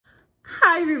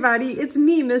Hi everybody, it's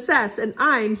me, Miss S, and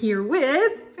I'm here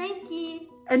with Frankie.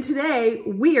 And today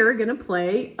we're gonna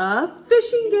play a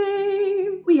fishing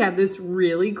game. We have this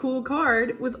really cool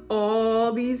card with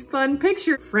all these fun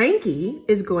pictures. Frankie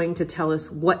is going to tell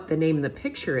us what the name of the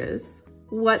picture is,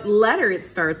 what letter it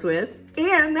starts with,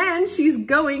 and then she's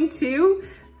going to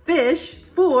fish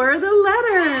for the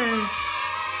letter.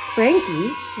 Frankie,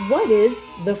 what is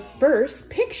the first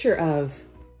picture of?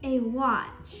 A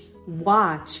watch.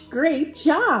 Watch. Great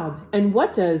job. And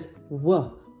what does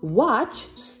watch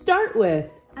start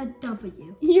with? A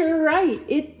W. You're right.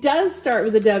 It does start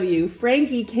with a W.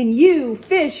 Frankie, can you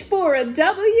fish for a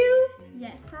W?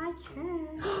 Yes, I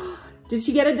can. Did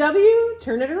she get a W?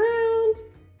 Turn it around.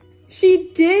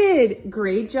 She did.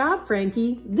 Great job,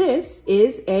 Frankie. This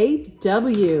is a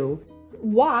W.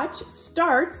 Watch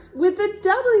starts with a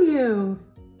W.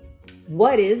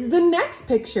 What is the next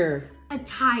picture? A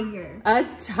tiger. A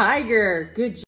tiger. Good job.